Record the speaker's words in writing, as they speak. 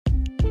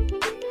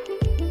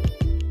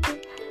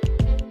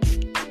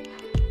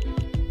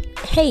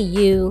Hey,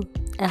 you.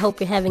 I hope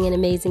you're having an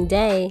amazing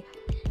day,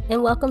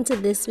 and welcome to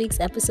this week's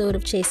episode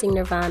of Chasing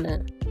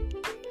Nirvana.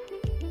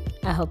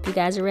 I hope you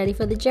guys are ready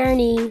for the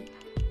journey.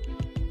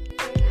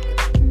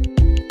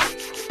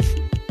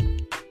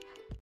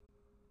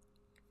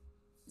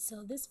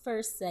 So, this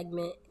first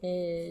segment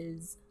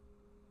is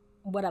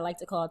what I like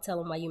to call Tell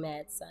 'em Why You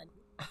Mad, Son.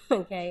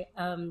 Okay?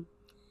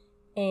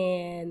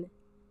 And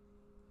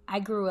I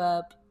grew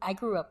up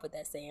with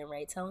that saying,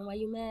 right? Tell 'em why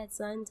you mad,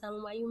 son. Tell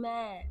 'em why you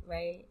mad,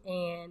 right?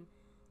 And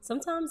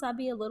sometimes I'll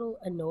be a little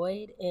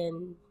annoyed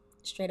and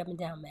straight up and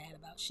down mad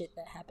about shit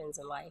that happens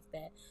in life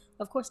that,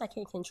 of course, I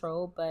can't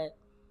control. But,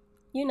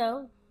 you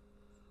know,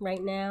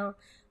 right now,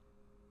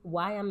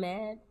 why I'm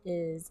mad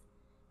is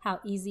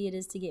how easy it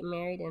is to get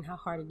married and how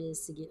hard it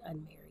is to get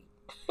unmarried.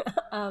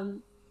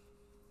 um,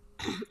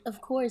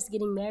 of course,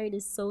 getting married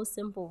is so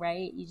simple,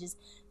 right? You just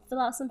fill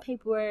out some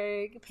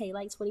paperwork, pay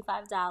like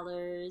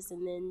 $25,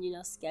 and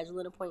then, schedule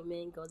an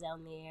appointment, go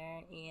down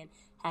there, and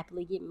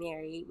happily get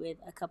married with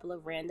a couple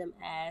of random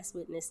ass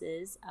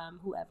witnesses.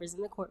 Whoever's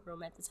in the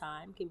courtroom at the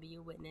time can be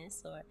your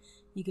witness, or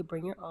you could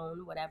bring your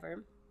own,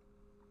 whatever.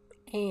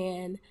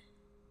 And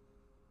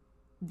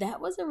that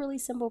was a really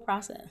simple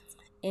process.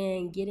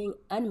 And getting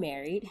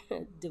unmarried,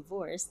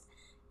 divorced,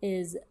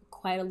 is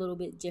quite a little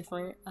bit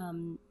different,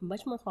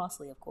 much more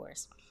costly, of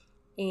course,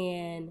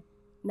 and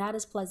not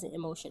as pleasant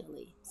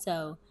emotionally.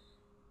 So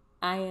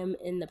I am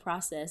in the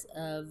process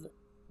of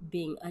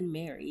being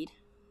unmarried.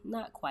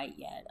 Not quite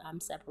yet. I'm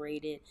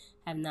separated,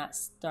 have not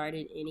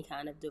started any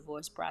kind of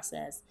divorce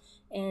process.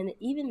 And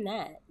even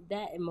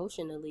that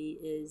emotionally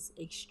is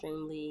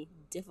extremely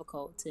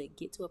difficult to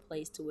get to a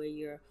place to where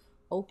you're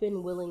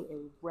open, willing,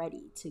 and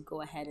ready to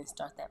go ahead and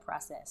start that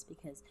process.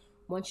 Because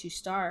once you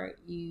start,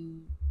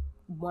 you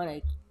want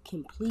to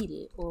complete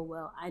it, or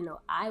well, I know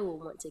I will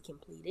want to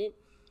complete it.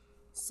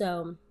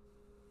 So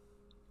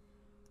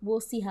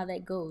we'll see how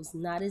that goes.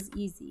 Not as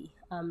easy.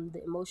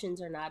 The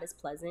emotions are not as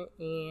pleasant,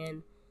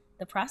 and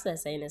the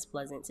process ain't as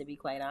pleasant, to be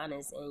quite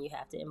honest. And you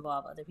have to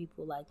involve other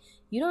people. Like,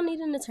 you don't need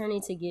an attorney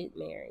to get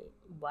married.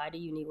 Why do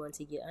you need one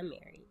to get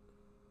unmarried?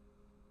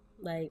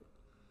 Like,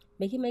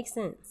 make it make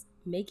sense.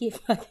 Make it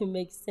fucking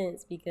make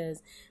sense,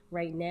 because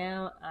right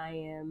now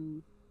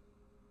I'm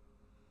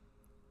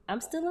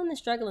still in the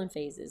struggling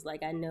phases.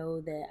 Like, I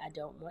know that I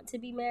don't want to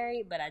be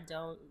married, but I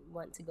don't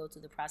want to go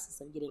through the process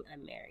of getting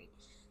unmarried.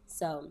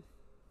 So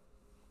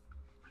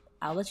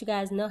I'll let you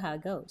guys know how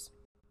it goes.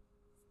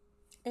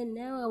 And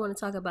now I want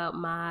to talk about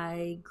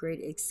my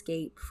great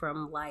escape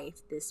from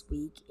life this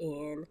week.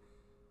 And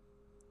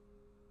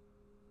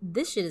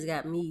this shit has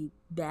got me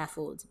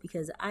baffled,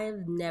 because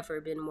I've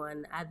never been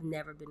one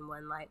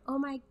like, oh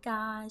my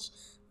gosh,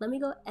 let me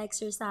go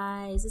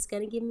exercise, it's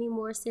gonna give me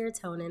more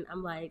serotonin.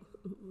 I'm like,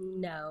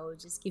 no,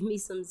 just give me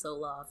some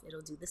Zoloft,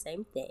 it'll do the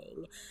same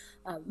thing.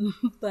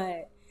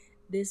 But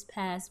this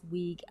past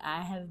week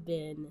I have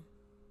been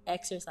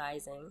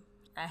exercising,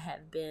 I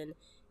have been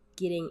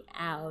getting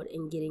out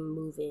and getting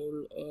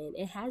moving, and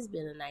it has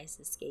been a nice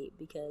escape,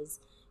 because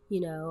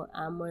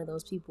I'm one of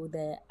those people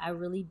that I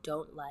really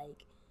don't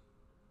like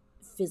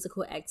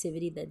physical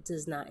activity that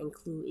does not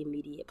include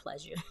immediate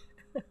pleasure.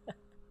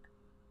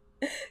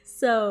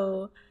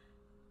 So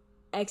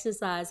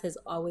exercise has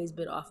always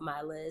been off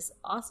my list.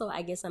 Also,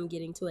 I guess I'm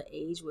getting to an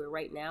age where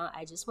right now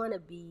I just want to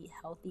be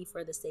healthy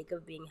for the sake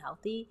of being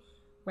healthy,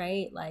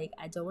 right? Like,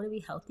 I don't want to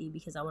be healthy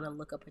because I want to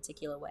look a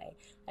particular way.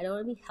 I don't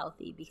want to be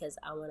healthy because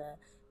I want to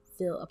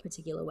feel a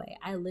particular way.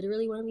 I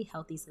literally want to be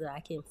healthy so that I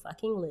can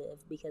fucking live,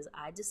 because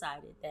I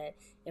decided that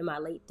in my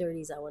late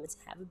 30s I wanted to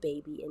have a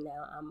baby, and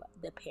now I'm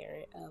the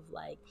parent of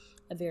like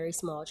a very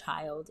small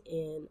child,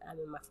 and I'm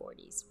in my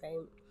 40s, right?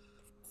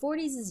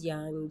 40s is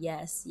young,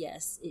 yes,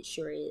 it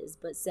sure is,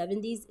 but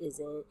 70s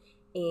isn't.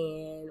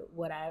 And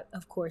what I,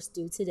 of course,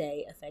 do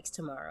today affects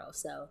tomorrow.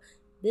 So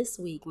this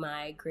week,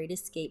 my great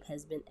escape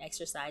has been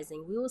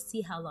exercising. We will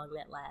see how long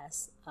that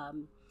lasts.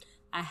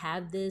 I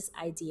have this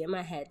idea in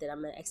my head that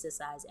I'm going to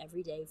exercise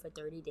every day for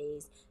 30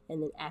 days,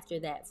 and then after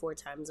that, 4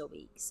 times a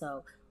week.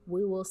 So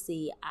we will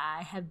see.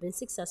 I have been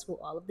successful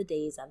all of the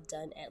days. I've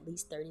done at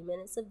least 30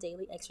 minutes of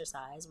daily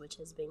exercise, which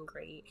has been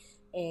great.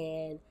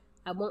 And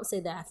I won't say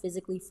that I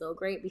physically feel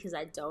great, because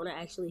I don't.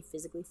 I actually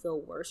physically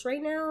feel worse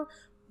right now.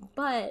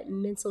 But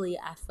mentally,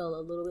 I feel a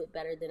little bit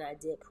better than I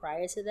did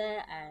prior to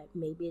that.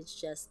 Maybe it's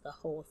just the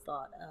whole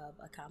thought of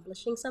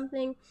accomplishing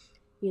something.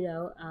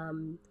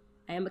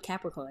 I am a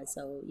Capricorn,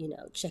 so,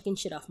 checking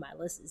shit off my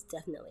list is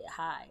definitely a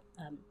high.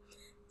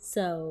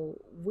 So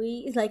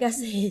like I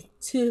said,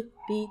 to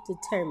be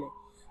determined.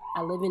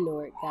 I live in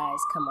Newark, guys.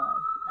 Come on.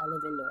 I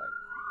live in Newark.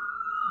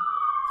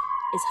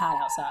 It's hot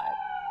outside.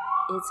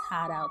 It's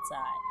hot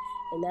outside.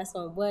 And that's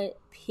on what?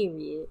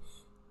 Period.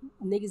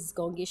 Niggas is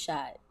gonna get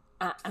shot.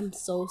 I'm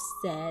so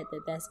sad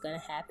that that's gonna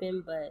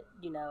happen, but,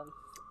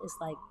 it's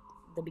like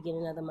the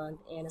beginning of the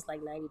month, and it's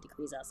like 90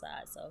 degrees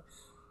outside. So,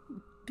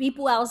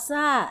 people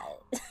outside.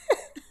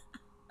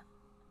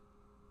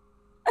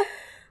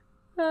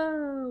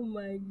 Oh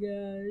my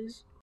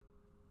gosh.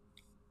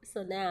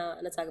 So now I'm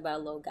gonna talk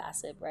about a little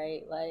gossip,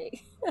 right?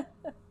 Like,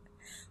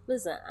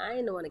 Listen, I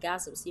ain't the one to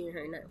gossip, so you ain't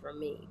heard nothing from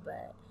me,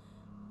 but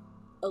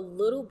a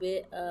little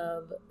bit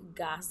of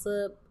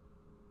gossip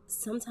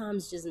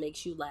sometimes just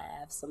makes you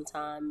laugh,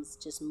 sometimes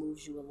just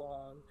moves you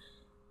along,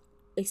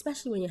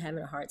 especially when you're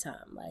having a hard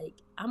time. Like,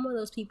 I'm one of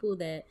those people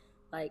that,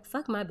 like,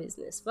 fuck my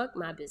business, fuck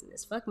my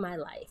business, fuck my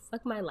life,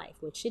 fuck my life.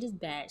 When shit is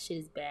bad, shit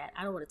is bad.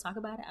 I don't want to talk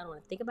about it. I don't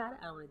want to think about it.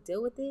 I don't want to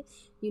deal with it.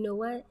 You know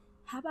what?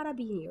 How about I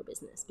be in your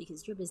business?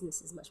 Because your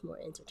business is much more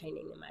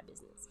entertaining than my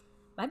business.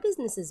 My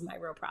business is my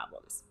real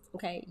problems.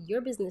 Okay?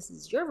 Your business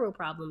is your real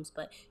problems,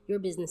 but your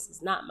business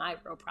is not my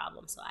real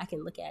problem. So I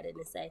can look at it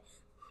and say,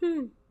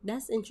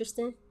 that's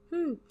interesting.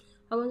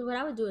 I wonder what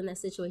I would do in that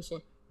situation.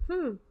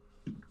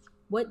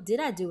 What did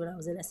I do when I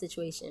was in that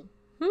situation?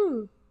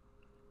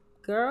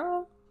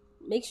 Girl,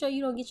 make sure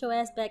you don't get your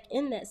ass back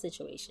in that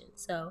situation.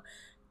 So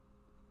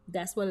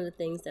that's one of the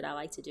things that I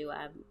like to do.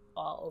 I'm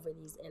all over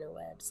these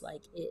interwebs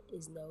like it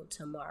is no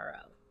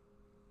tomorrow.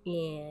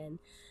 And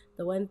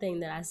the one thing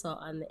that I saw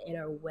on the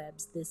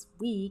interwebs this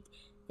week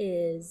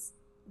is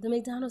the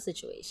McDonald's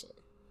situation,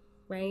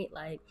 right?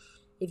 Like,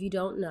 if you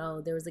don't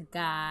know, there was a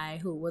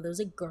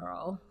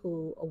girl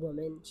a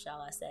woman,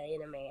 shall I say,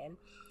 and a man.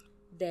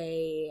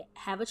 They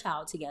have a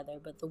child together,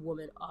 but the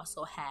woman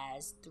also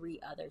has 3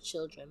 other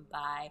children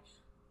by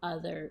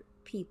other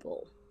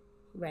people,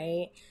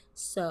 right?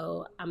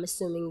 So I'm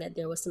assuming that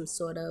there was some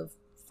sort of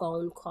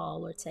phone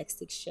call or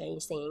text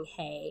exchange saying,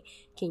 hey,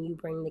 can you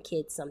bring the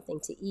kids something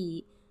to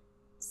eat?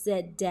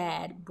 Said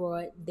dad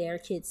brought their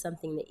kids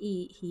something to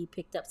eat. He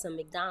picked up some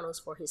McDonald's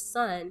for his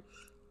son,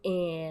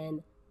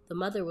 and the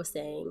mother was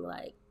saying,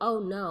 like, oh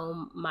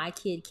no, my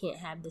kid can't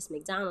have this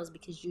McDonald's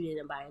because you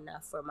didn't buy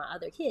enough for my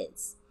other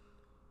kids,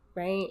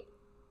 right?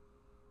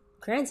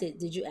 Granted,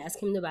 did you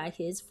ask him to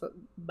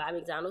buy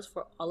McDonald's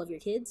for all of your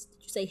kids?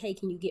 Did you say, hey,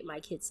 can you get my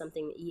kids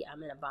something to eat?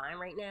 I'm in a bind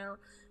right now.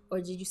 Or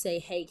did you say,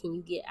 hey, can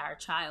you get our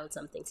child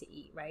something to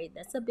eat, right?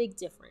 That's a big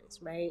difference,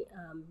 right?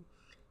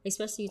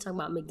 Especially you talk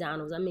about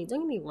McDonald's. I mean, don't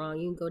get me wrong.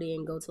 You can go there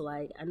and go to,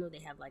 like, I know they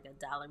have like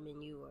 $1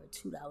 menu or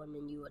 $2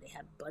 menu, or they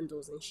have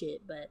bundles and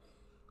shit. But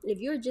if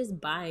you're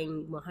just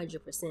buying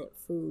 100%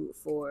 food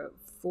for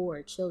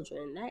 4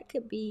 children, that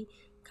could be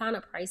kind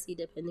of pricey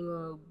depending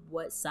on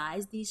what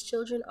size these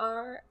children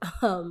are,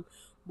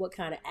 what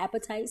kind of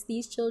appetites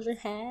these children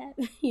have.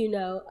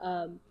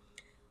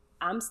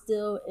 I'm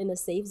still in a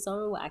safe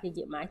zone where I can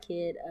get my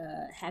kid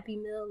a Happy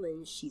Meal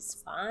and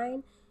she's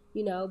fine,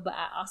 but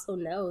I also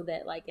know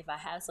that, like, if I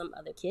have some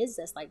other kids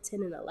that's like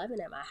 10 and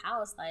 11 at my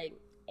house, like,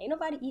 ain't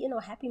nobody eating no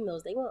Happy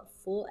Meals. They want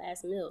full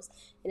ass meals.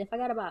 And if I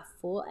gotta buy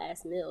full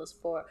ass meals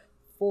for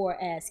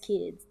 4 ass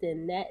kids,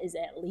 then that is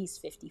at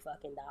least $50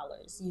 fucking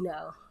dollars.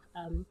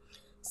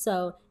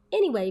 So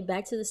anyway,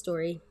 back to the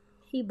story.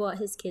 He bought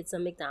his kid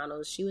some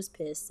McDonald's. She was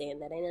pissed, saying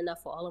that ain't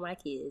enough for all of my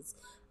kids.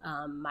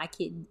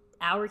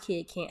 Our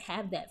kid can't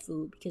have that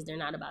food because they're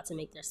not about to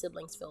make their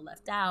siblings feel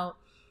left out.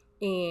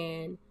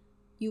 And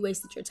you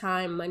wasted your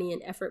time, money,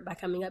 and effort by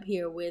coming up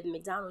here with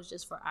McDonald's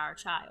just for our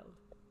child.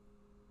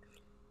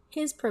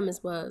 His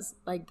premise was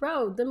like,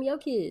 bro, them your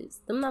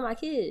kids. Them not my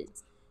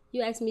kids.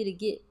 You asked me to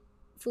get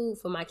food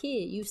for my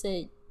kid. You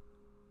said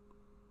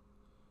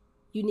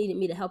you needed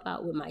me to help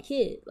out with my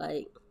kid.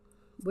 Like,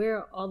 where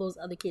are all those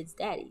other kids'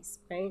 daddies,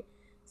 right?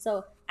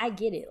 So I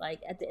get it.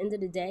 Like, at the end of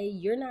the day,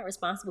 you're not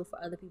responsible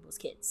for other people's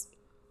kids,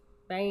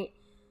 right?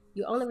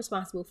 You're only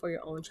responsible for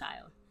your own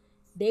child.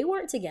 They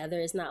weren't together.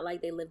 It's not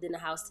like they lived in the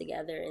house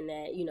together and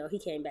that, he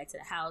came back to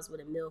the house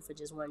with a meal for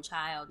just one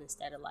child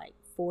instead of like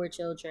 4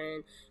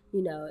 children.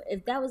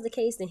 If that was the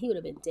case, then he would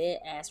have been dead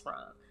ass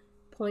wrong.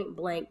 Point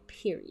blank,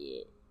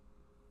 period.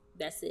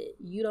 That's it.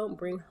 You don't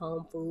bring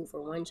home food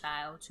for 1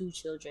 child, 2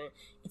 children,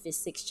 if it's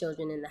 6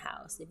 children in the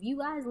house. If you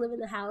guys live in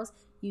the house,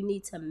 you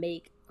need to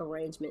make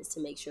arrangements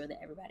to make sure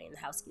that everybody in the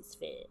house gets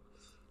fed.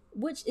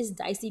 Which is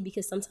dicey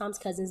because sometimes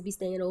cousins be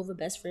staying over,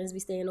 best friends be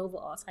staying over,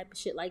 all type of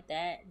shit like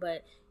that.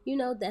 But,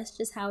 that's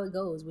just how it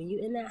goes. When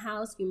you're in that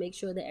house, you make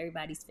sure that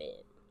everybody's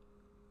fed.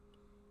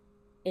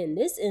 In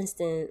this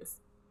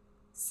instance,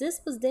 sis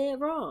was dead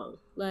wrong.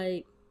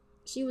 Like,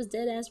 she was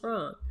dead ass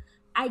wrong.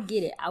 I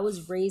get it. I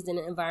was raised in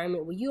an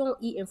environment where you don't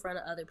eat in front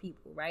of other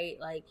people, right?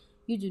 Like,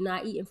 you do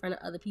not eat in front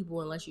of other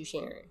people unless you're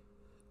sharing.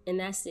 And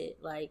that's it.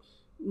 Like,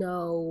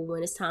 no,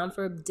 when it's time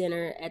for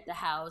dinner at the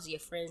house, your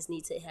friends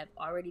need to have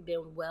already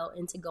been well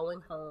into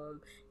going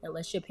home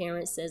unless your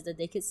parents says that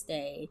they could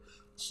stay.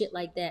 Shit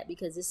like that,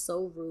 because it's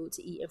so rude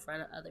to eat in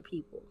front of other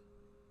people.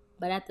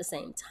 But at the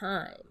same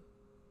time,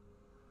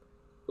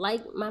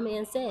 like my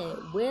man said,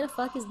 where the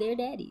fuck is their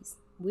daddies?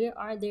 Where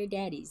are their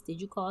daddies?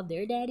 Did you call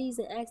their daddies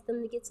and ask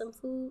them to get some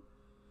food?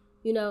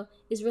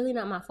 It's really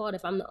not my fault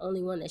if I'm the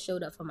only one that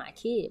showed up for my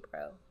kid,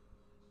 bro.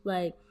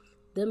 Like,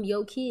 them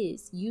your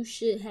kids. You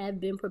should have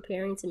been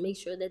preparing to make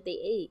sure that they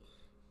ate.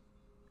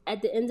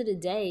 At the end of the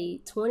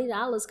day,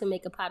 $20 can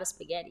make a pot of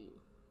spaghetti.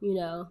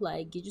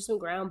 Like, get you some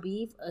ground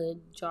beef, a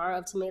jar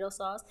of tomato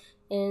sauce,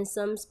 and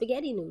some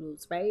spaghetti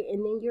noodles, right?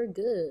 And then you're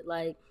good.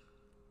 Like,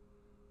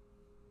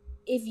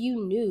 if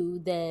you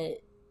knew that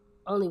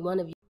only one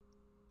of you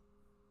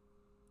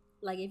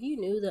Like, if you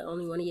knew that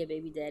only one of your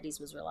baby daddies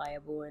was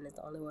reliable and it's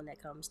the only one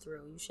that comes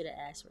through, you should have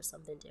asked for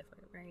something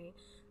different, right?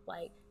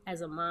 Like,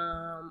 as a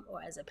mom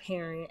or as a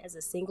parent, as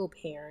a single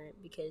parent,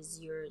 because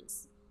you're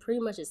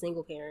pretty much a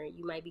single parent,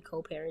 you might be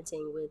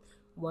co-parenting with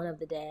one of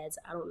the dads.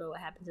 I don't know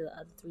what happened to the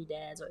other three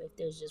dads, or if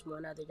there's just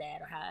one other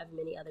dad, or however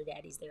many other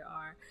daddies there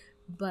are.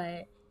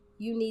 But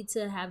you need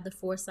to have the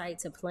foresight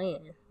to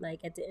plan.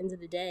 Like, at the end of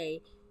the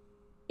day,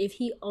 if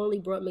he only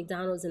brought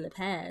McDonald's in the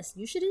past,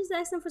 you should just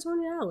ask him for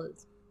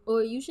 $20.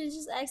 Or you should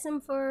just ask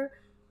him for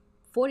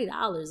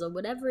 $40 or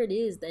whatever it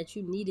is that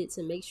you needed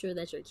to make sure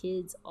that your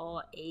kids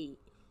all ate.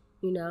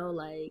 You know,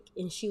 like,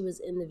 and she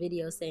was in the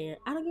video saying,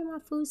 I don't get my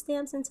food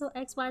stamps until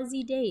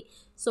XYZ date.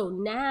 So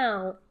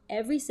now,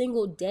 every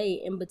single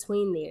day in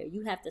between there,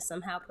 you have to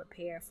somehow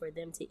prepare for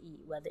them to eat,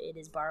 whether it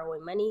is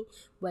borrowing money,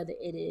 whether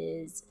it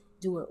is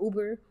doing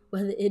Uber,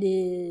 whether it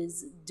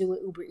is doing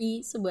Uber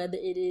Eats, whether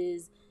it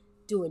is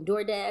doing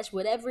DoorDash,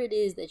 whatever it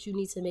is that you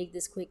need to make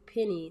this quick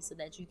penny so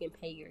that you can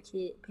pay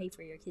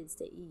for your kids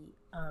to eat.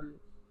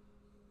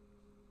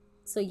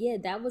 So yeah,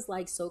 that was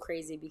like so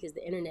crazy because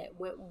the internet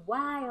went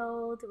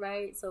wild,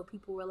 right? So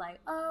people were like,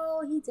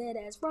 "Oh, he dead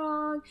ass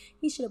wrong.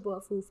 He should have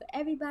bought food for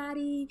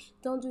everybody.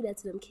 Don't do that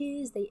to them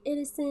kids. They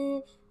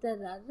innocent. Da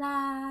da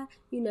da."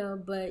 You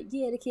know, but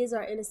yeah, the kids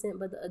are innocent,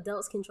 but the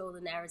adults control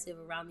the narrative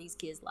around these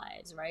kids'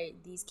 lives, right?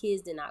 These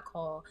kids did not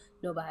call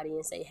nobody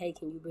and say, "Hey,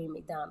 can you bring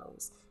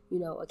McDonald's?" You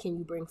know, or can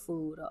you bring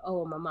food? Or,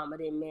 oh, my mama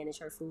didn't manage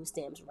her food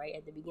stamps right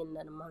at the beginning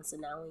of the month, so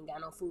now we ain't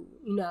got no food.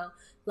 You know,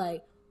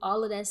 like,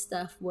 all of that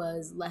stuff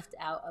was left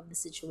out of the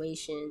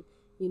situation.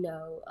 You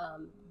know,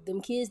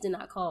 them kids did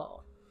not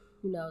call.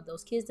 You know,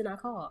 those kids did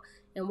not call.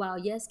 And while,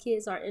 yes,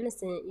 kids are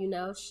innocent, you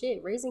know,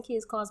 shit, raising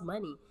kids costs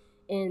money.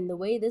 And the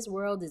way this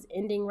world is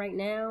ending right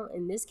now,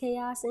 in this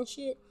chaos and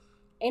shit,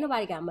 ain't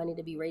nobody got money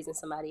to be raising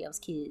somebody else's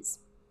kids.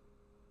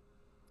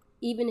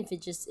 Even if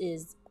it just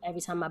is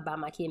every time I buy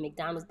my kid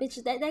McDonald's,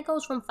 bitches, that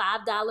goes from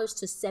 $5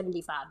 to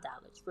 $75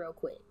 real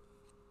quick.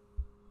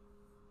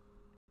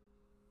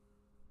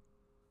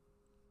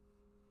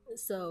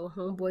 So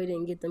homeboy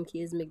didn't get them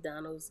kids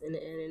McDonald's, and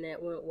the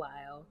internet went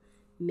wild.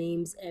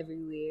 Memes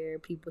everywhere.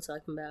 People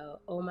talking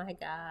about, oh my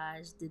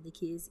gosh, did the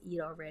kids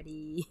eat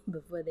already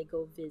before they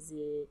go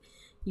visit?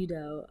 You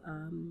know,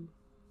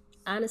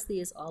 honestly,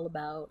 it's all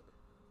about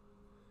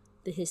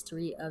the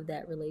history of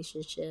that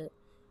relationship,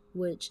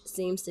 which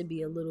seems to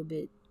be a little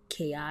bit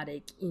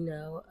chaotic, you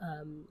know,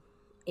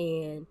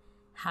 and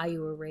how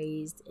you were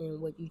raised and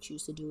what you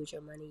choose to do with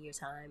your money, your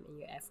time, and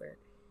your effort.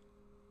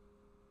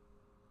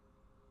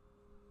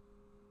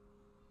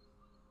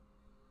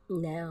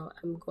 Now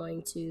I'm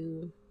going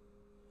to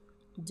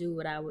do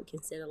what I would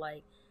consider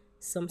like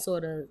some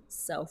sort of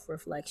self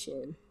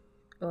reflection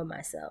on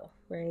myself,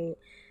 right?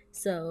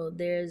 So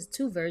there's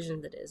two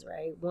versions of this,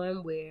 right?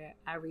 One where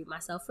I read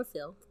myself for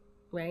filth,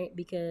 right?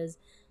 Because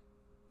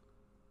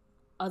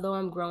although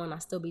I'm grown, I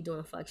still be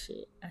doing fuck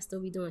shit. I still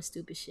be doing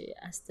stupid shit.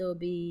 I still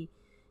be,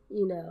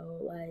 you know,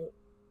 like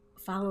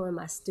following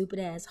my stupid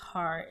ass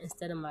heart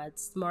instead of my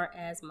smart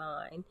ass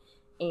mind.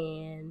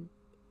 And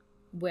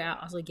where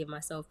I also give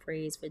myself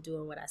praise for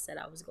doing what I said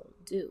I was going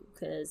to do.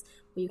 Because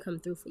when you come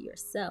through for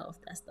yourself,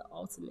 that's the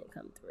ultimate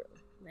come through,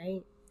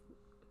 right?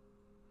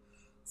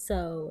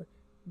 So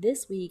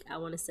this week, I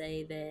want to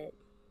say that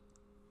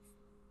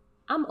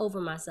I'm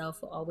over myself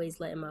for always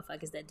letting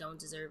motherfuckers that don't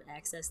deserve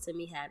access to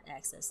me have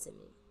access to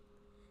me.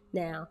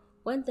 Now,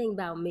 one thing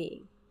about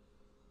me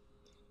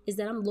is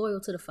that I'm loyal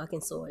to the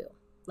fucking soil,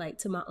 like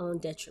to my own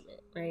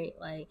detriment, right?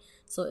 Like,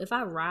 so if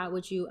I ride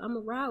with you, I'm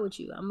gonna ride with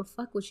you. I'm gonna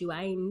fuck with you.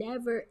 I ain't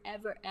never,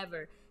 ever,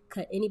 ever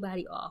cut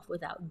anybody off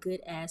without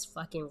good ass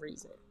fucking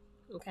reason.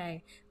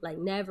 Okay? Like,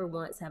 never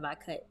once have I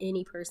cut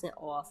any person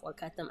off or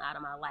cut them out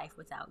of my life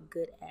without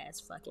good ass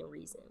fucking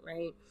reason,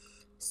 right?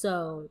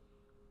 So,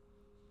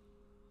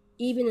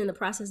 even in the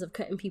process of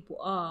cutting people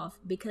off,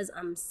 because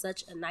I'm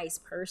such a nice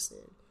person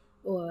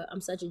or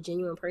I'm such a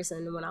genuine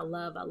person, and when I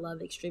love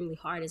extremely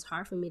hard, it's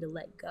hard for me to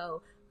let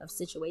go of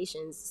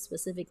situations,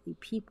 specifically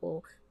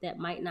people that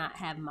might not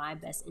have my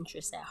best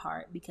interests at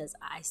heart because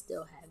I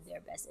still have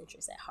their best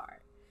interests at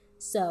heart.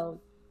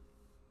 So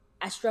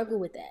I struggle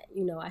with that.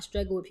 You know, I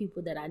struggle with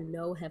people that I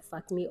know have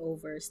fucked me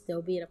over,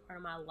 still being a part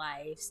of my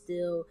life,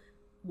 still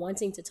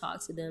wanting to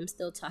talk to them,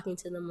 still talking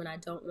to them when I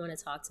don't want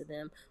to talk to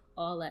them,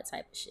 all that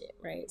type of shit,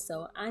 right?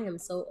 So I am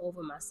so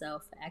over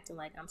myself for acting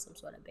like I'm some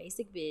sort of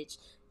basic bitch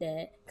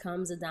that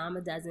comes a dime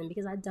a dozen,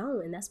 because I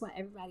don't. And that's why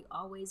everybody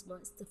always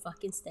wants to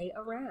fucking stay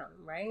around,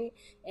 right?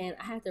 And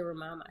I have to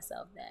remind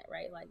myself that,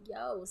 right? Like,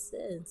 yo,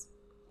 sis,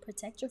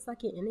 protect your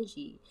fucking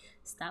energy.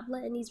 Stop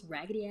letting these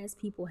raggedy ass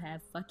people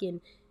have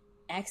fucking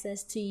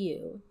access to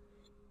you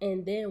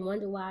and then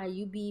wonder why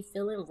you be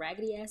feeling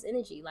raggedy ass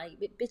energy. Like,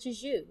 bitch,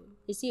 it's you.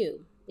 It's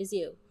you. It's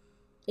you.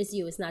 It's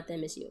you. It's not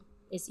them. It's you.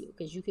 It's you.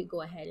 Because you could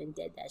go ahead and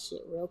dead that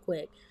shit real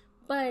quick.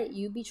 But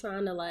you be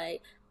trying to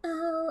like,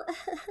 oh,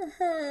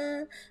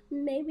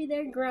 maybe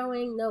they're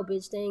growing. No,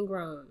 bitch, they ain't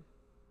grown.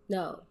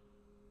 No.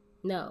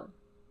 No.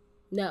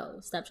 No.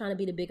 Stop trying to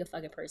be the bigger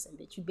fucking person,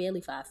 bitch. You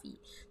barely 5 feet.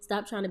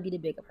 Stop trying to be the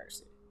bigger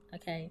person.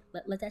 Okay?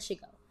 Let that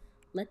shit go.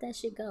 Let that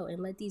shit go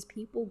and let these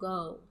people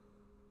go.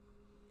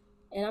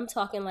 And I'm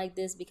talking like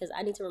this because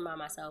I need to remind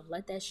myself,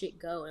 let that shit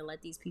go and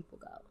let these people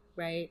go,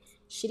 right?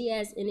 Shitty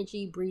ass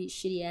energy breeds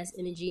shitty ass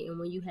energy. And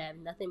when you have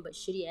nothing but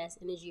shitty ass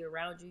energy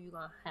around you, you're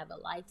going to have a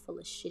life full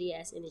of shitty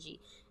ass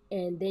energy.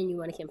 And then you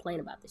want to complain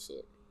about the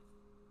shit.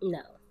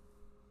 No.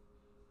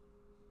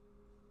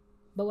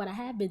 But what I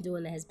have been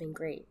doing that has been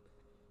great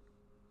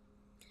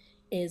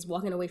is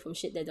walking away from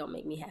shit that don't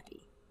make me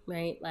happy,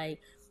 right?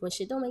 Like when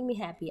shit don't make me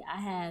happy,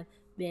 I have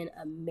been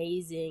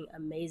amazing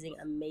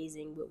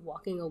with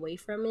walking away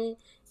from it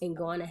and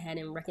going ahead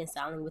and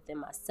reconciling within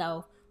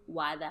myself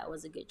why that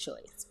was a good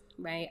choice,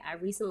 right? I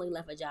recently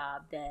left a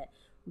job that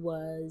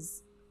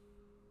was,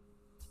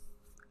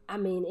 I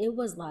mean, it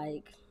was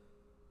like,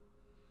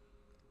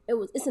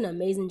 it's an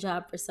amazing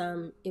job for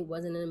some. It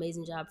wasn't an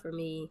amazing job for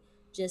me,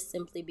 just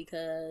simply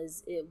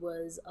because it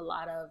was a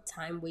lot of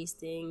time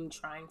wasting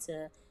trying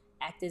to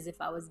act as if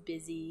I was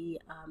busy,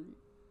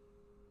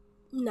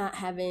 not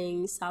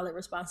having solid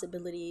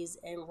responsibilities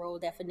and role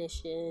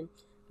definition.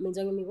 I mean,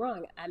 don't get me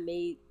wrong, I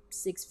made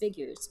six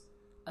figures.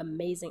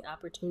 Amazing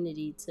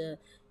opportunity to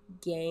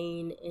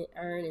gain and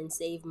earn and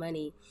save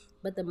money,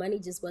 but the money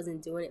just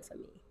wasn't doing it for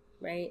me,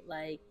 right?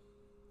 Like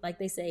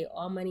they say,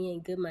 all money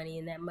ain't good money,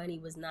 and that money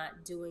was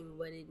not doing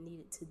what it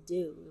needed to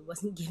do. It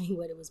wasn't giving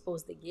what it was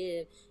supposed to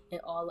give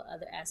in all the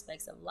other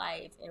aspects of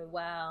life. And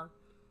while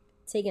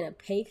taking a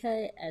pay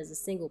cut as a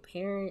single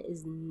parent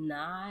is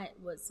not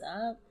what's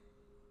up,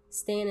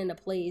 staying in a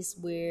place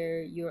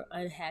where you're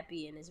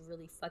unhappy and is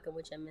really fucking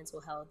with your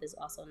mental health is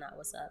also not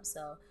what's up.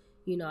 So,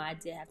 I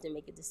did have to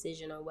make a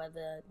decision on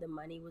whether the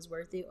money was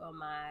worth it or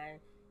my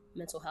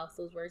mental health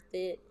was worth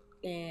it.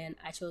 And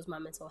I chose my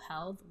mental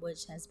health,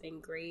 which has been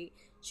great.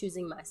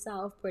 Choosing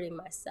myself, putting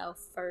myself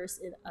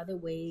first in other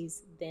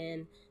ways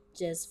than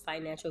just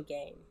financial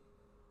gain.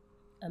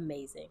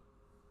 Amazing.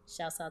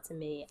 Shouts out to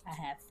me. I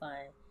had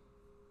fun.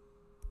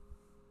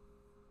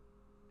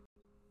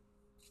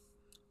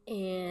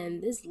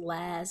 And this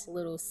last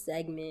little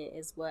segment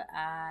is what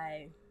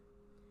I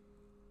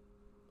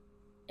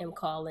am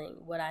calling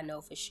what I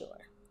know for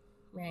sure,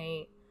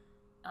 right?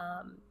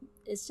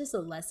 It's just a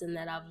lesson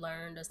that I've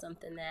learned or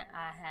something that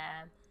I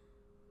have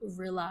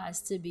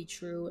realized to be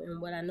true.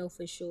 And what I know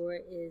for sure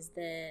is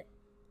that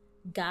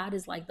God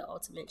is like the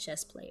ultimate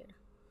chess player,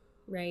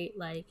 right?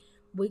 Like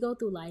we go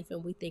through life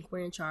and we think we're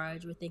in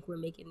charge. We think we're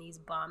making these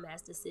bomb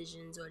ass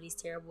decisions or these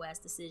terrible ass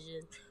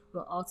decisions.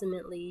 Well,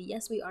 ultimately,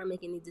 yes, we are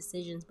making these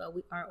decisions, but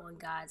we are on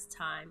God's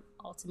time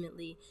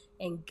ultimately.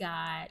 And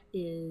God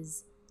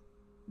is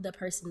the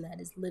person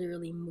that is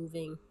literally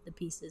moving the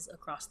pieces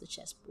across the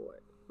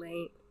chessboard,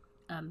 right?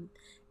 Um,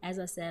 as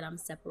I said, I'm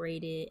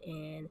separated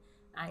and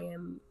I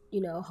am,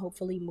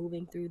 hopefully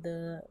moving through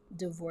the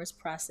divorce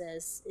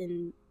process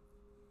in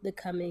the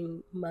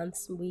coming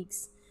months,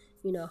 weeks.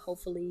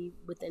 Hopefully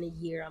within a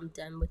year, I'm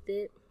done with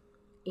it.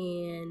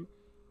 And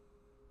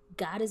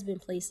God has been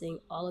placing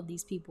all of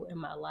these people in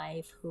my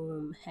life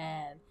whom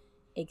have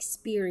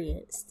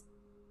experienced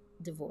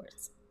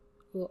divorce,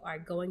 who are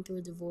going through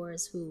a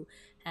divorce, who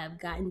have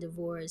gotten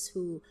divorced,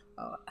 who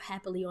are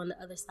happily on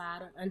the other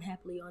side or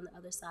unhappily on the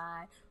other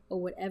side, or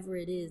whatever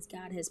it is.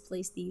 God has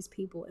placed these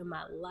people in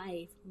my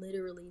life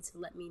literally to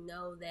let me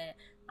know that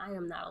I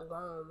am not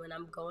alone when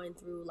I'm going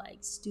through like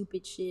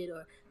stupid shit,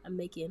 or I'm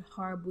making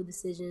horrible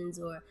decisions,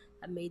 or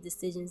I made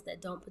decisions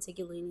that don't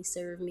particularly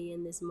serve me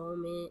in this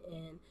moment.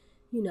 And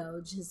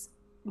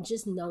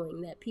just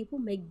knowing that people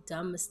make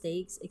dumb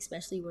mistakes,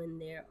 especially when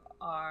there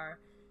are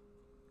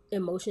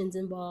emotions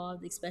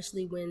involved,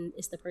 especially when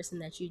it's the person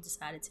that you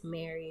decided to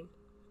marry.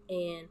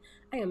 And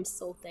I am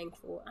so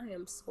thankful. I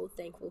am so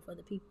thankful for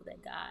the people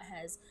that God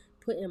has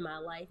put in my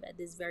life at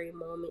this very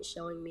moment,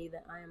 showing me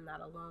that I am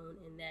not alone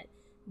and that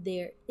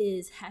there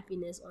is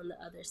happiness on the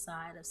other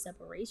side of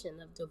separation,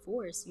 of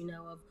divorce,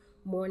 of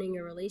mourning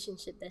a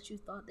relationship that you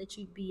thought that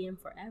you'd be in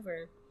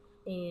forever.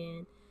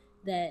 And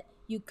that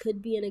you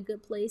could be in a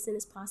good place, and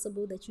it's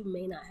possible that you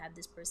may not have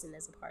this person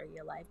as a part of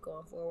your life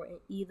going forward. And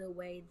either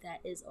way, that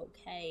is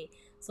okay.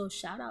 So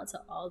shout out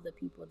to all the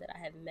people that I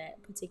have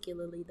met,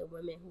 particularly the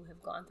women who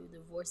have gone through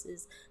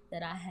divorces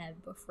that I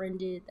have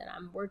befriended, that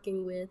I'm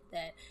working with,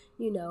 that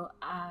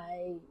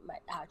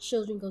our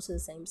children go to the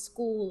same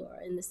school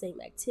or in the same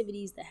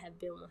activities, that have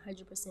been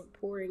 100%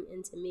 pouring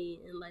into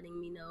me and letting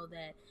me know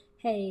that,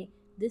 hey,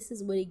 this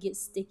is when it gets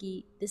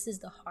sticky. This is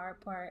the hard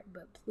part,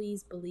 but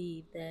please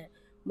believe that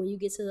when you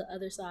get to the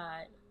other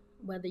side,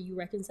 whether you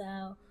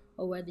reconcile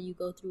or whether you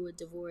go through a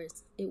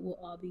divorce, it will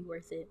all be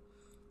worth it.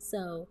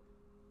 So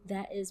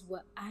that is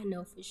what I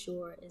know for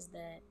sure, is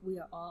that we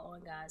are all on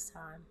God's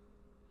time.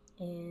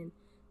 And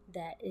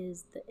that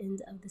is the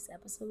end of this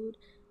episode.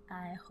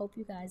 I hope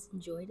you guys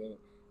enjoyed it.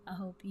 I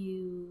hope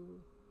you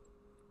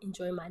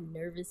enjoy my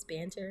nervous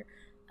banter.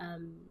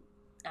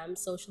 I'm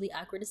socially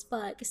awkward as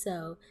fuck,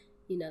 so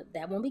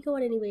that won't be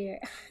going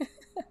anywhere.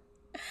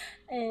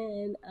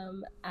 And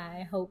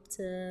I hope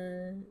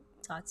to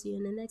talk to you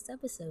in the next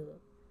episode.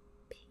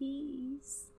 Peace.